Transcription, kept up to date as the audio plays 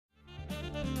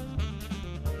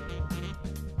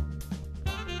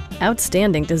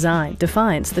Outstanding design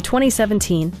defines the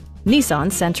 2017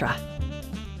 Nissan Sentra.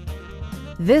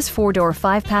 This four-door,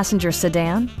 five-passenger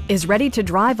sedan is ready to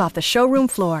drive off the showroom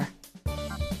floor.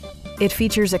 It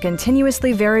features a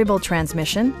continuously variable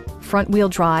transmission, front-wheel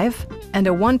drive, and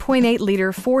a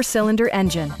 1.8-liter four-cylinder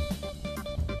engine.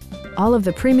 All of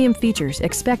the premium features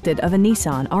expected of a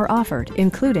Nissan are offered,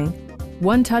 including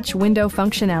one-touch window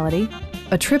functionality,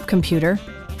 a trip computer,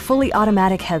 fully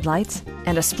automatic headlights,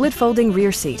 and a split-folding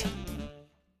rear seat.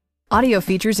 Audio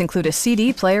features include a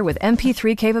CD player with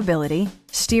MP3 capability,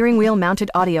 steering wheel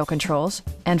mounted audio controls,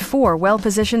 and 4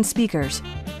 well-positioned speakers.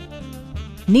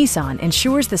 Nissan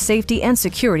ensures the safety and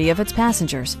security of its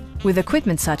passengers with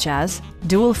equipment such as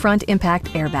dual front impact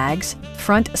airbags,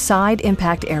 front side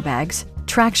impact airbags,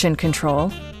 traction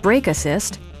control, brake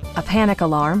assist, a panic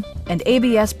alarm, and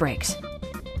ABS brakes.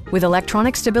 With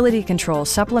electronic stability control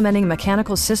supplementing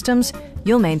mechanical systems,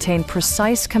 you'll maintain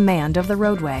precise command of the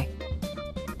roadway.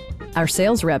 Our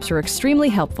sales reps are extremely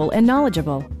helpful and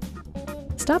knowledgeable.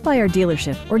 Stop by our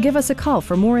dealership or give us a call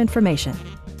for more information.